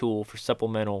amazing tool for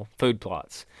supplemental food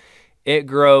plots. It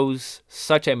grows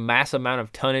such a mass amount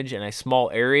of tonnage in a small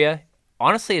area.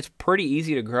 Honestly, it's pretty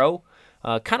easy to grow.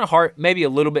 Kind of hard, maybe a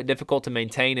little bit difficult to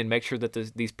maintain and make sure that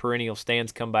these perennial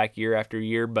stands come back year after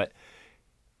year. But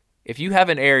if you have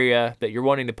an area that you're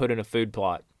wanting to put in a food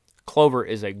plot, clover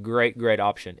is a great, great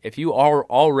option. If you are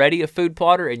already a food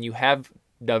plotter and you have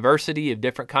diversity of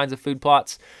different kinds of food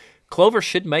plots, clover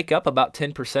should make up about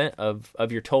 10%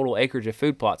 of your total acreage of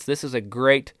food plots. This is a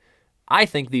great, I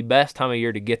think, the best time of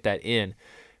year to get that in.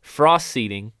 Frost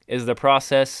seeding is the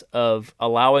process of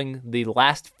allowing the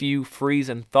last few freeze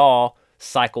and thaw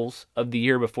cycles of the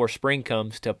year before spring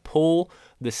comes to pull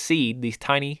the seed, these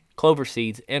tiny clover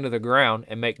seeds, into the ground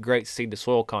and make great seed to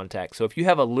soil contact. So if you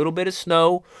have a little bit of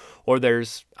snow, or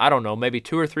there's, I don't know, maybe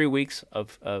 2 or 3 weeks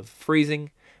of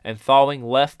freezing and thawing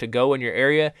left to go in your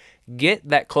area, get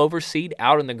that clover seed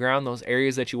out in the ground, those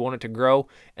areas that you want it to grow,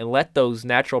 and let those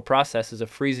natural processes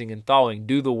of freezing and thawing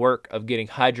do the work of getting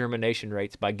high germination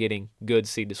rates by getting good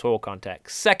seed to soil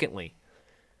contact. Secondly,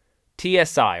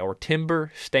 TSI, or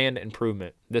timber stand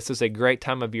improvement. This is a great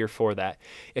time of year for that.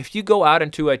 If you go out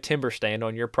into a timber stand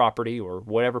on your property or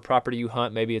whatever property you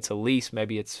hunt, maybe it's a lease,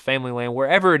 maybe it's family land,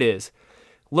 wherever it is,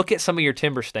 look at some of your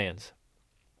timber stands.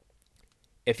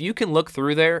 If you can look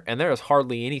through there and there is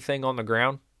hardly anything on the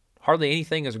ground, hardly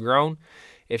anything is grown,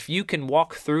 if you can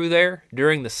walk through there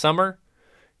during the summer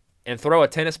and throw a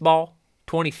tennis ball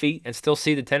 20 feet and still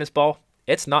see the tennis ball,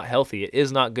 it's not healthy. It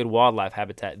is not good wildlife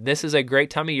habitat. This is a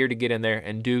great time of year to get in there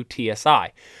and do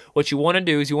TSI. What you want to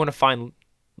do is you want to find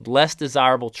less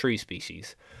desirable tree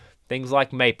species, things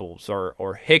like maples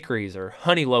or hickories or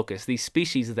honey locusts, these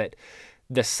species that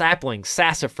the saplings,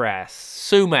 sassafras,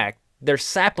 sumac, their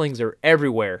saplings are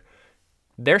everywhere.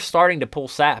 They're starting to pull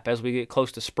sap as we get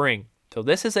close to spring. So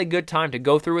this is a good time to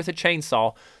go through with a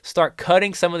chainsaw, start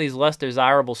cutting some of these less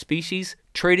desirable species,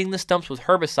 treating the stumps with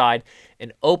herbicide,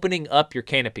 and opening up your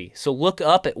canopy. So look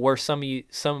up at where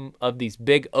some of these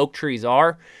big oak trees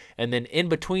are, and then in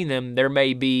between them there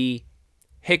may be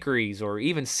hickories or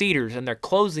even cedars, and they're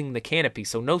closing the canopy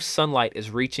so no sunlight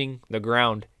is reaching the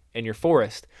ground in your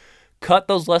forest. Cut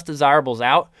those less desirables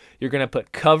out. You're going to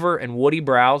put cover and woody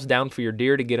browse down for your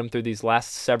deer to get them through these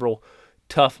last several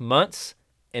tough months.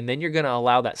 And then you're going to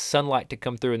allow that sunlight to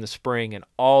come through in the spring, and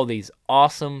all these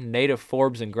awesome native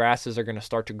forbs and grasses are going to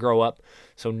start to grow up.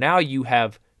 So now you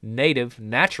have native,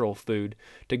 natural food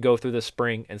to go through the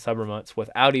spring and summer months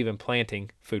without even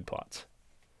planting food plots.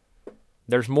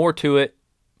 There's more to it,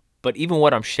 but even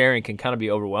what I'm sharing can kind of be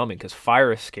overwhelming because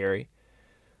fire is scary.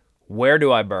 Where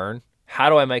do I burn? How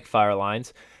do I make fire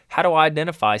lines? How do I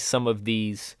identify some of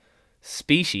these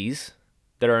species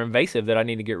that are invasive that I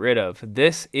need to get rid of?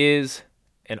 This is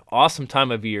an awesome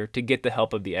time of year to get the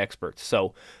help of the experts.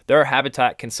 So there are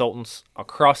habitat consultants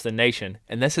across the nation,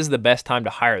 and this is the best time to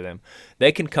hire them.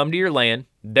 They can come to your land.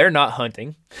 They're not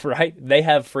hunting, right? They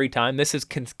have free time. This is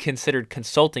considered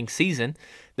consulting season.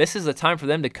 This is the time for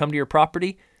them to come to your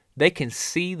property. They can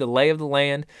see the lay of the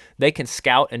land. They can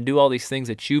scout and do all these things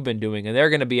that you've been doing, and they're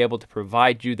going to be able to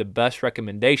provide you the best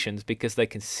recommendations because they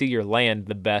can see your land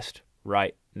the best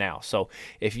right now. So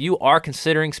if you are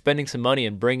considering spending some money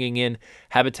and bringing in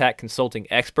habitat consulting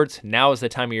experts, now is the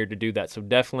time of year to do that. So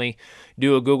definitely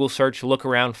do a Google search, look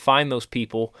around, find those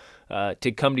people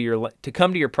to come to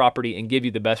your property and give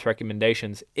you the best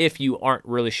recommendations if you aren't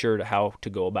really sure how to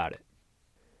go about it.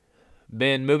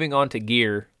 Ben, moving on to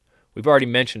gear, we've already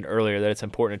mentioned earlier that it's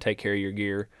important to take care of your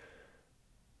gear.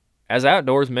 As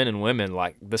outdoorsmen and women,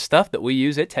 like the stuff that we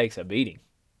use, it takes a beating.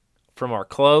 From our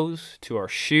clothes to our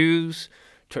shoes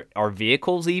to our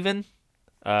vehicles even,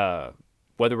 whether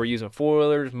we're using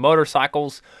four-wheelers,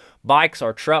 motorcycles, bikes,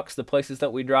 our trucks, the places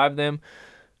that we drive them,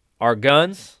 our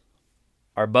guns,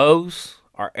 our bows,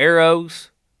 our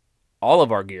arrows, all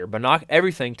of our gear. But not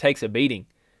everything takes a beating.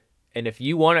 And if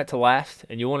you want it to last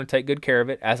and you want to take good care of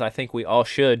it, as I think we all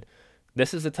should,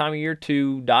 this is the time of year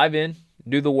to dive in,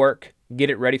 do the work, get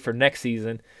it ready for next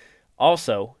season.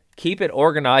 Also, keep it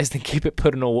organized and keep it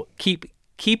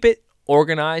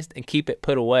organized and keep it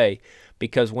put away,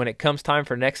 because when it comes time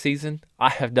for next season, I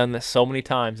have done this so many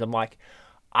times. I'm like,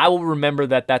 I will remember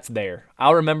that that's there.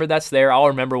 I'll remember that's there. I'll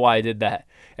remember why I did that.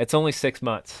 It's only 6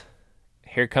 months.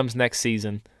 Here comes next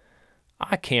season.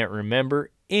 I can't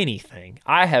remember anything.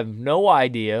 I have no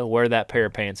idea where that pair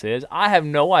of pants is. I have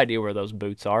no idea where those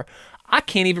boots are. I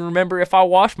can't even remember if I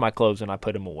washed my clothes and I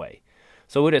put them away.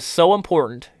 So it is so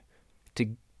important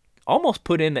to almost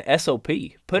put in the SOP,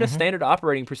 put a standard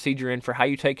operating procedure in for how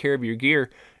you take care of your gear.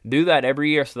 Do that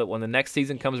every year so that when the next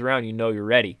season comes around, you know you're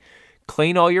ready.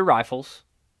 Clean all your rifles.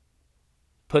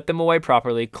 Put them away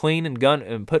properly. Clean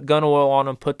and put gun oil on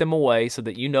them. Put them away so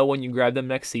that you know when you grab them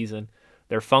next season,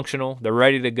 they're functional. They're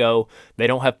ready to go. They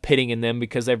don't have pitting in them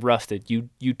because they've rusted.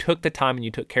 You took the time and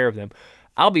you took care of them.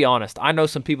 I'll be honest. I know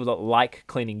some people that like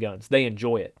cleaning guns. They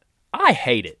enjoy it. I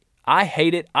hate it.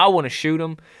 I want to shoot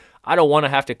them. I don't want to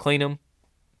have to clean them,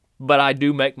 but I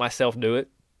do make myself do it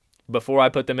before I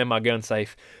put them in my gun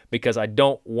safe because I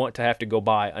don't want to have to go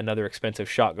buy another expensive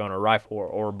shotgun or rifle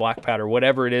or black powder,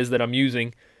 whatever it is that I'm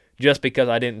using, just because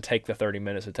I didn't take the 30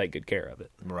 minutes to take good care of it.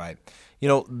 Right.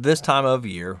 This time of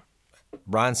year,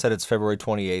 Brian said it's February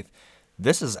 28th.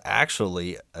 This is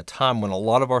actually a time when a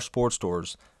lot of our sports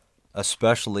stores,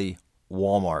 especially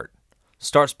Walmart,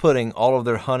 starts putting all of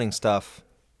their hunting stuff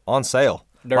on sale.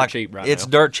 Dirt cheap right now. It's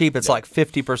dirt cheap. It's like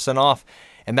 50% off.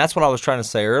 And that's what I was trying to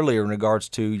say earlier in regards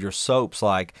to your soaps,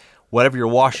 like whatever you're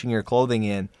washing your clothing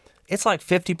in, it's like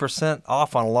 50%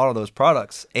 off on a lot of those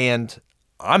products. And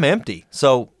I'm empty.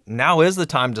 So now is the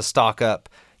time to stock up,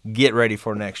 get ready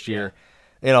for next year.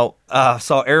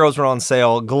 Saw arrows were on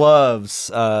sale,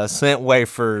 gloves, scent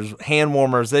wafers, hand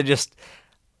warmers. They just,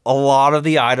 a lot of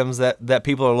the items that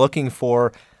people are looking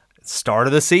for. Start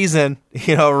of the season,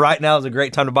 right now is a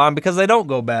great time to buy them because they don't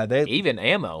go bad. Even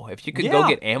ammo. If you could go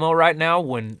get ammo right now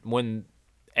when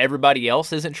everybody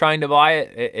else isn't trying to buy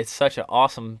it, it's such an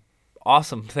awesome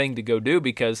thing to go do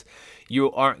because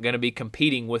you aren't going to be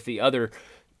competing with the other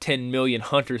 10 million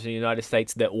hunters in the United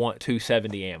States that want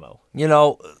 270 ammo.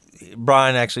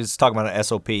 Brian actually is talking about an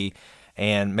SOP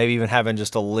and maybe even having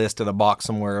just a list in a box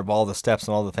somewhere of all the steps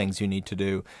and all the things you need to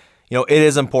do. It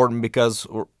is important because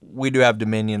we do have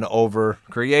dominion over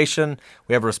creation.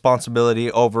 We have responsibility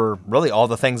over really all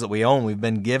the things that we own. We've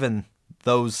been given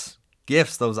those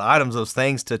gifts, those items, those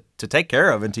things to take care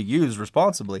of and to use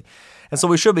responsibly. And so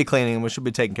we should be cleaning them. We should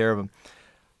be taking care of them.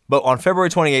 But on February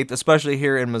 28th, especially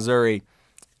here in Missouri,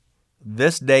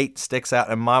 this date sticks out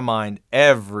in my mind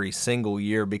every single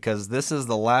year because this is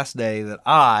the last day that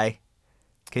I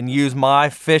can use my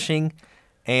fishing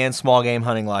and small game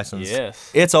hunting license.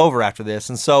 Yes. It's over after this.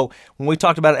 And so when we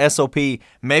talked about SOP,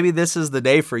 maybe this is the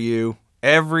day for you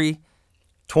every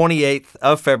 28th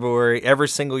of February, every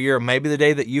single year, maybe the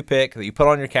day that you pick, that you put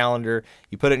on your calendar,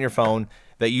 you put it in your phone,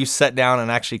 that you sit down and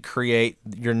actually create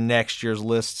your next year's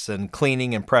lists and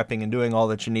cleaning and prepping and doing all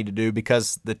that you need to do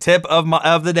because the tip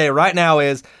of the day right now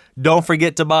is don't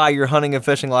forget to buy your hunting and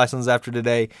fishing license after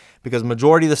today because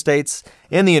majority of the states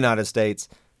in the United States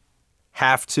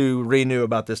have to renew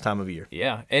about this time of year.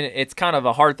 Yeah, and it's kind of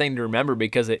a hard thing to remember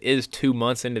because it is 2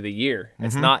 months into the year.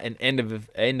 It's not an end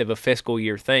of a fiscal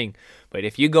year thing. But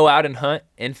if you go out and hunt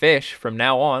and fish from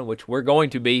now on, which we're going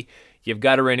to be, you've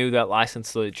got to renew that license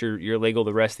so that you're legal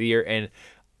the rest of the year. And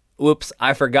whoops,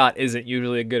 I forgot isn't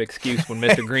usually a good excuse when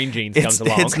Mr. Green Jeans comes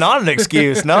along. It's not an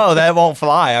excuse. No, that won't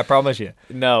fly. I promise you.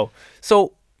 No.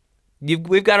 So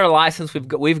we've got our license.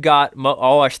 We've got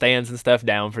all our stands and stuff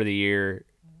down for the year.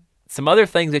 Some other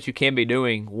things that you can be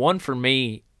doing, one for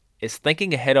me is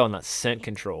thinking ahead on that scent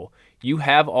control. You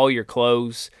have all your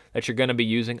clothes that you're going to be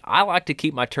using. I like to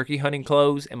keep my turkey hunting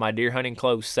clothes and my deer hunting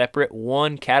clothes separate.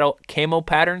 Camo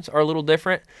patterns are a little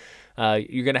different.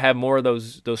 You're going to have more of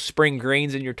those spring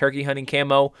greens in your turkey hunting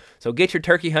camo. So get your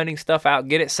turkey hunting stuff out,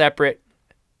 get it separate.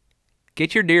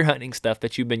 Get your deer hunting stuff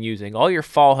that you've been using, all your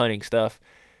fall hunting stuff,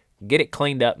 get it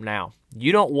cleaned up now.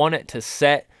 You don't want it to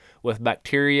set with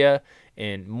bacteria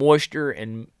and moisture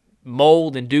and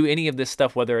mold and do any of this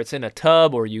stuff, whether it's in a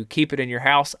tub or you keep it in your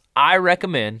house. I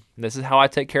recommend, this is how I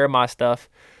take care of my stuff,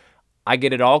 I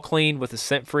get it all cleaned with a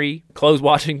scent-free clothes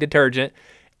washing detergent,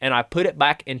 and I put it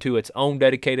back into its own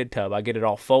dedicated tub. I get it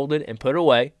all folded and put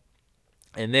away,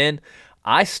 and then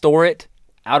I store it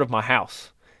out of my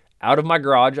house. Out of my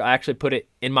garage, I actually put it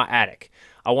in my attic.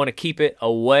 I want to keep it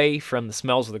away from the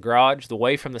smells of the garage,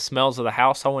 away from the smells of the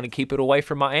house. I want to keep it away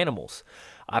from my animals.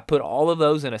 I put all of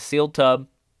those in a sealed tub,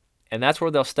 and that's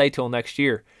where they'll stay till next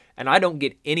year. And I don't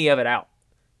get any of it out.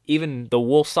 Even the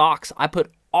wool socks, I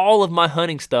put all of my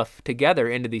hunting stuff together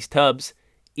into these tubs.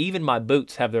 Even my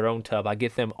boots have their own tub. I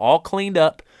get them all cleaned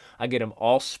up. I get them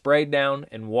all sprayed down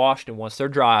and washed, and once they're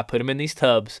dry, I put them in these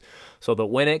tubs so that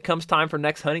when it comes time for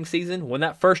next hunting season, when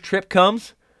that first trip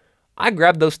comes, I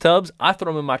grab those tubs, I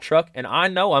throw them in my truck, and I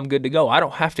know I'm good to go. I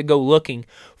don't have to go looking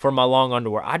for my long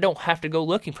underwear. I don't have to go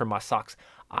looking for my socks.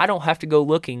 I don't have to go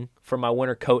looking for my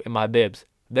winter coat and my bibs.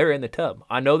 they're in the tub.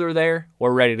 I know they're there.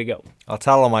 We're ready to go. I'll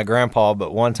tell on my grandpa,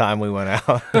 but one time we went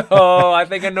out. Oh, I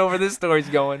think I know where this story's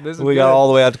going. This is We good. got all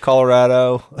the way out to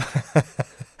Colorado.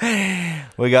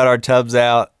 We got our tubs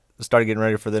out, started getting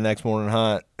ready for the next morning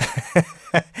hunt.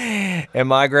 And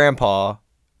my grandpa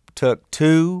took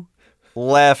 2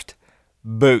 left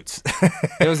boots.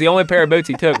 It was the only pair of boots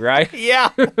he took, right? Yeah.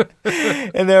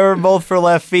 And they were both for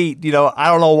left feet. You know, I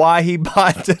don't know why he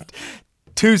bought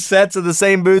 2 sets of the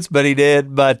same boots, but he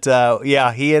did. But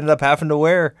yeah, he ended up having to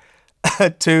wear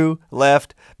 2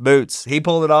 left boots. He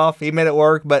pulled it off. He made it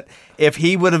work. But if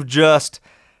he would have just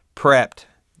prepped,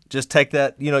 just take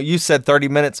that, you know, you said 30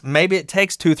 minutes. Maybe it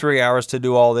takes 2-3 hours to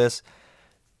do all this.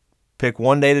 Pick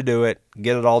one day to do it,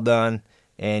 get it all done,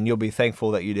 and you'll be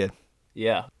thankful that you did.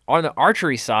 Yeah. On the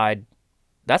archery side,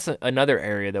 that's another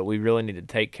area that we really need to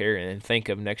take care of and think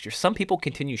of next year. Some people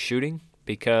continue shooting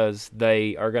because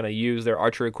they are going to use their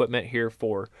archery equipment here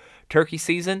for turkey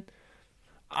season.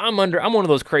 I'm one of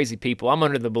those crazy people. I'm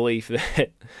under the belief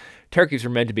that turkeys are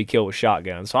meant to be killed with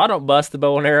shotguns. So I don't bust the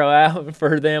bow and arrow out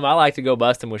for them. I like to go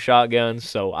bust them with shotguns.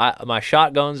 So my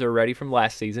shotguns are ready from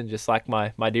last season, just like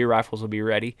my deer rifles will be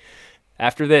ready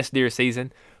after this deer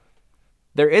season.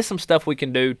 There is some stuff we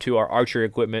can do to our archery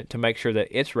equipment to make sure that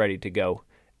it's ready to go.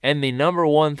 And the number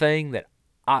one thing that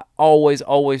I always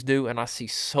do, and I see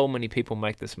so many people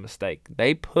make this mistake,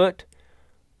 they put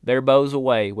their bows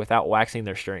away without waxing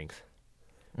their strings.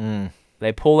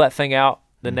 They pull that thing out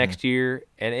the next year,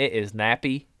 and it is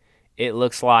nappy. It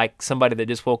looks like somebody that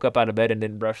just woke up out of bed and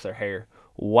didn't brush their hair.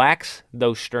 Wax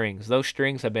those strings. Those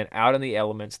strings have been out in the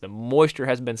elements. The moisture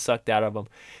has been sucked out of them.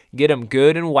 Get them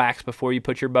good and waxed before you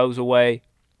put your bows away.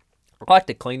 I like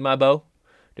to clean my bow.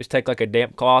 Just take like a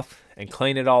damp cloth and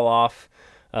clean it all off.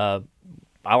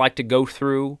 I like to go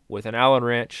through with an Allen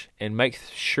wrench and make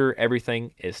sure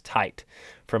everything is tight.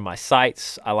 From my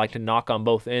sights, I like to knock on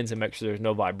both ends and make sure there's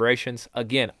no vibrations.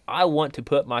 Again, I want to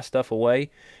put my stuff away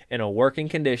in a working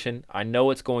condition. I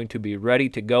know it's going to be ready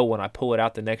to go when I pull it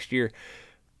out the next year.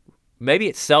 Maybe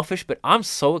it's selfish, but I'm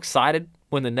so excited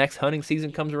when the next hunting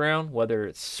season comes around, whether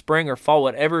it's spring or fall,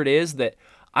 whatever it is, that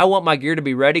I want my gear to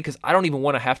be ready because I don't even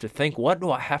want to have to think, what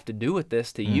do I have to do with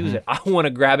this to use it? I want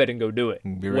to grab it and go do it.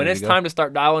 When it's time to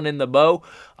start dialing in the bow,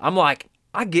 I'm like,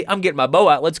 I'm getting my bow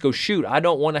out. Let's go shoot. I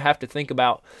don't want to have to think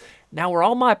about, now were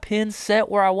all my pins set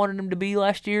where I wanted them to be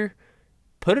last year?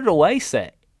 Put it away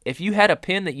set. If you had a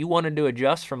pin that you wanted to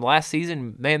adjust from last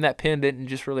season, man, that pin didn't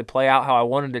just really play out how I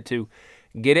wanted it to.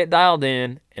 Get it dialed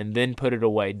in and then put it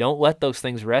away. Don't let those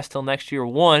things rest till next year.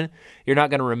 One, you're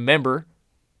not going to remember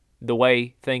the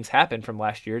way things happened from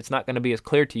last year. It's not going to be as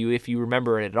clear to you if you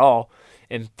remember it at all.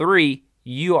 And 3,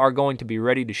 you are going to be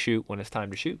ready to shoot when it's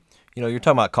time to shoot. You know, you're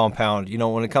talking about compound. You know,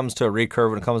 when it comes to a recurve,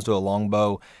 when it comes to a long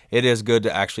bow, it is good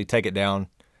to actually take it down,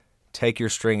 take your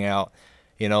string out.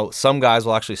 You know, some guys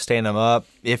will actually stand them up.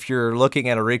 If you're looking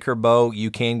at a recurve bow,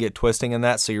 you can get twisting in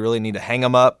that, so you really need to hang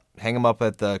them up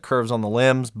at the curves on the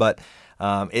limbs. But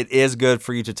it is good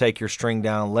for you to take your string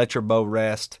down, let your bow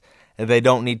rest. They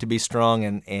don't need to be strung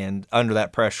and under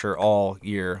that pressure all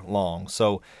year long.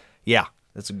 So, yeah,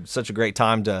 it's such a great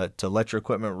time to let your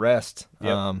equipment rest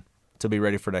to be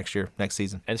ready for next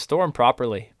season. And store them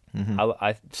properly.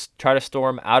 I try to store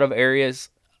them out of areas,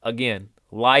 again,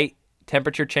 light,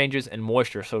 temperature changes, and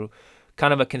moisture. So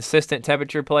kind of a consistent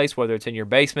temperature place, whether it's in your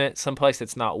basement, someplace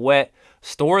that's not wet.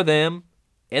 Store them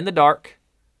in the dark,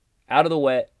 out of the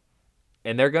wet,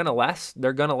 and they're gonna last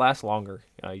longer.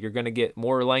 You're gonna get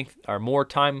more length or more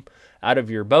time out of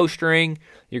your bowstring.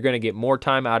 You're gonna get more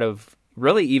time out of,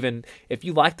 really, even if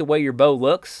you like the way your bow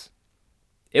looks,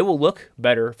 it will look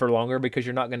better for longer because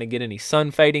you're not going to get any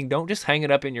sun fading. Don't just hang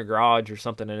it up in your garage or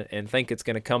something and think it's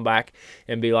going to come back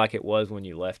and be like it was when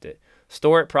you left it.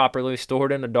 Store it properly. Store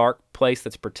it in a dark place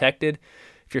that's protected.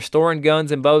 If you're storing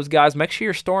guns and bows, guys, make sure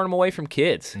you're storing them away from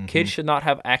kids. Kids should not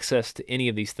have access to any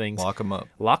of these things. Lock them up.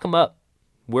 Lock them up.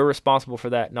 We're responsible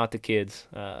for that, not the kids.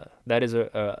 That is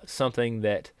something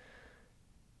that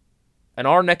in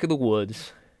our neck of the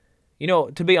woods, you know,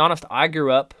 to be honest, I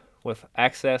grew up with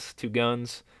access to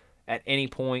guns at any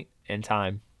point in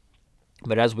time.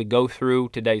 But as we go through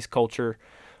today's culture,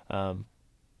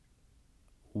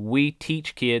 we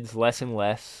teach kids less and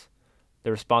less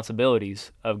the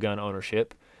responsibilities of gun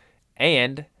ownership,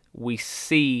 and we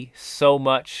see so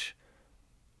much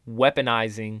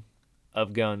weaponizing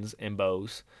of guns and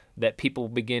bows that people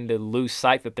begin to lose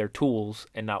sight that they're tools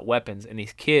and not weapons. And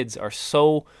these kids are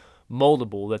so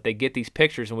moldable that they get these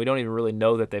pictures and we don't even really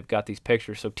know that they've got these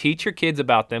pictures. So teach your kids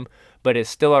about them, but it's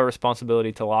still our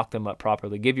responsibility to lock them up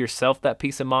properly. Give yourself that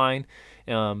peace of mind.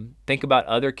 Think about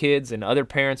other kids and other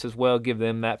parents as well. Give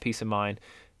them that peace of mind.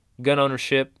 gun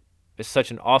ownership is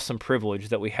such an awesome privilege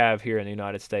that we have here in the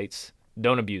United States.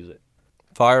 Don't abuse it.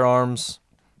 Firearms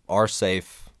are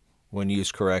safe when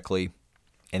used correctly.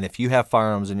 And if you have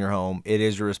firearms in your home, it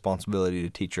is your responsibility to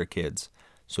teach your kids.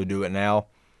 So do it now.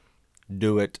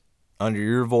 Do it under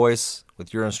your voice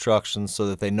with your instructions so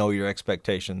that they know your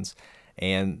expectations.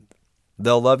 And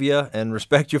they'll love you and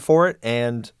respect you for it.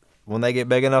 And when they get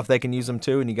big enough, they can use them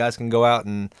too. And you guys can go out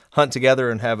and hunt together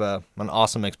and have an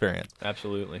awesome experience.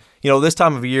 Absolutely. This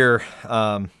time of year,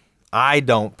 I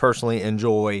don't personally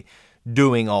enjoy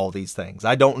doing all these things.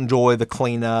 I don't enjoy the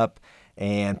cleanup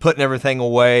and putting everything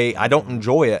away. I don't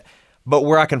enjoy it. But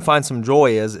where I can find some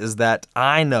joy is that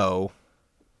I know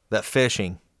that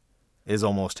fishing is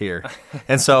almost here.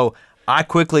 And so I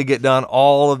quickly get done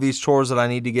all of these chores that I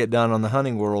need to get done on the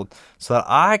hunting world so that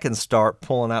I can start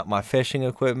pulling out my fishing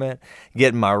equipment,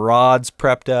 getting my rods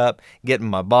prepped up, getting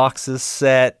my boxes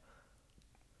set.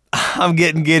 I'm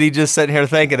getting giddy just sitting here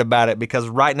thinking about it because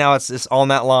right now it's on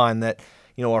that line that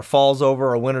our fall's over,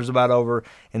 our winter's about over,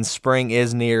 and spring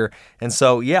is near. And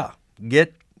so, yeah,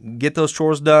 get those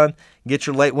chores done, get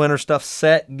your late winter stuff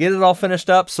set, get it all finished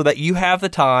up so that you have the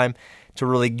time to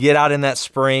really get out in that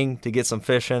spring to get some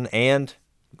fishing and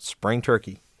spring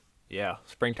turkey. Yeah,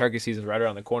 spring turkey season's right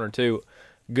around the corner too.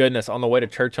 Goodness, on the way to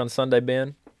church on Sunday,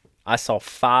 Ben, I saw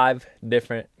 5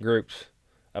 different groups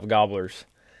of gobblers.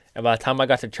 And by the time I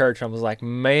got to church, I was like,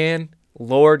 man,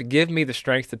 Lord, give me the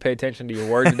strength to pay attention to your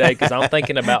word today because I'm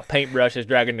thinking about paintbrushes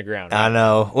dragging the ground. Right? I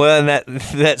know. Well, and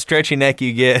that stretchy neck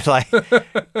you get, like,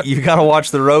 you got to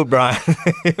watch the road, Brian.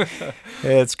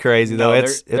 It's crazy, though.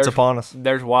 It's upon us.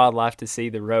 There's wildlife to see.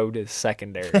 The road is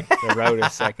secondary. The road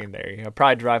is secondary. I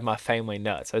probably drive my family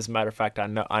nuts. As a matter of fact,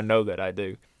 I know that I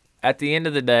do. At the end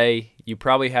of the day, you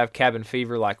probably have cabin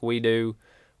fever like we do.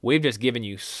 We've just given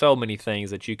you so many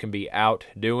things that you can be out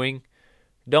doing.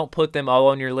 Don't put them all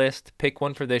on your list. Pick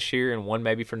one for this year and one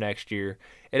maybe for next year.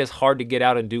 It is hard to get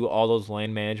out and do all those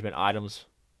land management items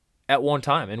at one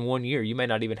time in 1 year. You may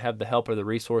not even have the help or the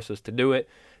resources to do it.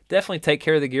 Definitely take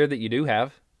care of the gear that you do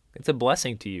have. It's a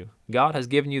blessing to you. God has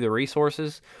given you the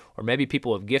resources, or maybe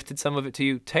people have gifted some of it to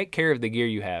you. Take care of the gear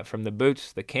you have, from the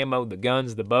boots, the camo, the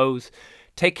guns, the bows.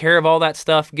 Take care of all that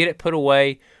stuff. Get it put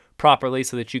away properly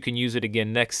so that you can use it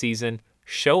again next season.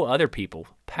 Show other people.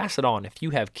 Pass it on. If you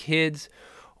have kids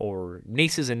or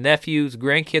nieces and nephews,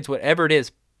 grandkids, whatever it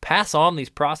is, pass on these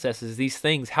processes, these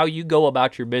things, how you go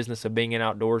about your business of being an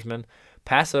outdoorsman.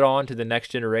 Pass it on to the next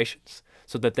generations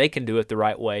so that they can do it the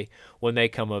right way when they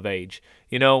come of age.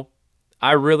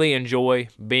 I really enjoy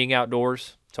being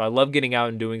outdoors, so I love getting out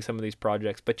and doing some of these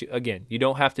projects. But again, you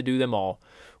don't have to do them all.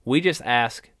 We just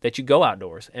ask that you go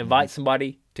outdoors. Invite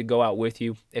somebody to go out with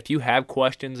you. If you have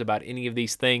questions about any of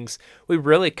these things, we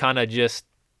really kind of just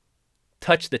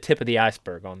touch the tip of the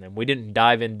iceberg on them. We didn't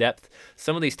dive in depth.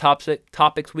 Some of these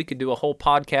topics we could do a whole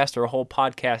podcast or a whole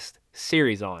podcast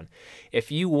series on.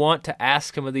 If you want to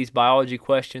ask some of these biology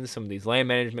questions, some of these land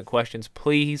management questions,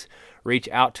 please reach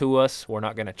out to us. We're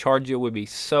not going to charge you. We'd be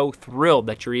so thrilled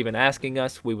that you're even asking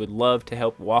us. We would love to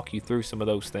help walk you through some of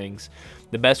those things.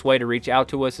 The best way to reach out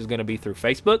to us is going to be through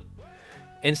Facebook,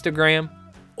 Instagram,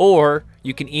 or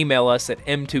you can email us at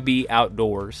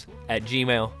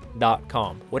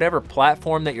m2boutdoors@gmail.com. Whatever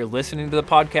platform that you're listening to the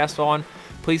podcast on,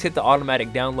 please hit the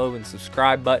automatic download and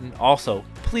subscribe button. Also,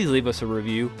 please leave us a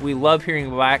review. We love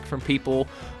hearing back from people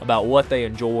about what they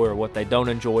enjoy or what they don't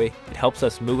enjoy. It helps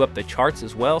us move up the charts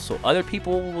as well, so other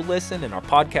people will listen and our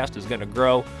podcast is going to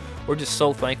grow. We're just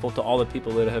so thankful to all the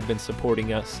people that have been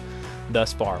supporting us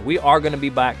thus far. We are going to be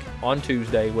back on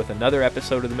Tuesday with another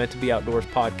episode of the Meant to Be Outdoors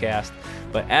podcast.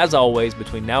 But as always,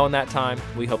 between now and that time,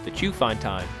 we hope that you find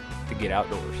time to get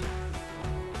outdoors.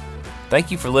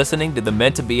 Thank you for listening to the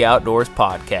Meant to Be Outdoors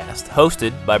podcast,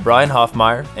 hosted by Brian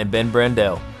Hoffmeyer and Ben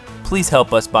Brandell. Please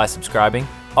help us by subscribing.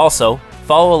 Also,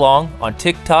 follow along on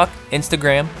TikTok,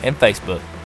 Instagram, and Facebook.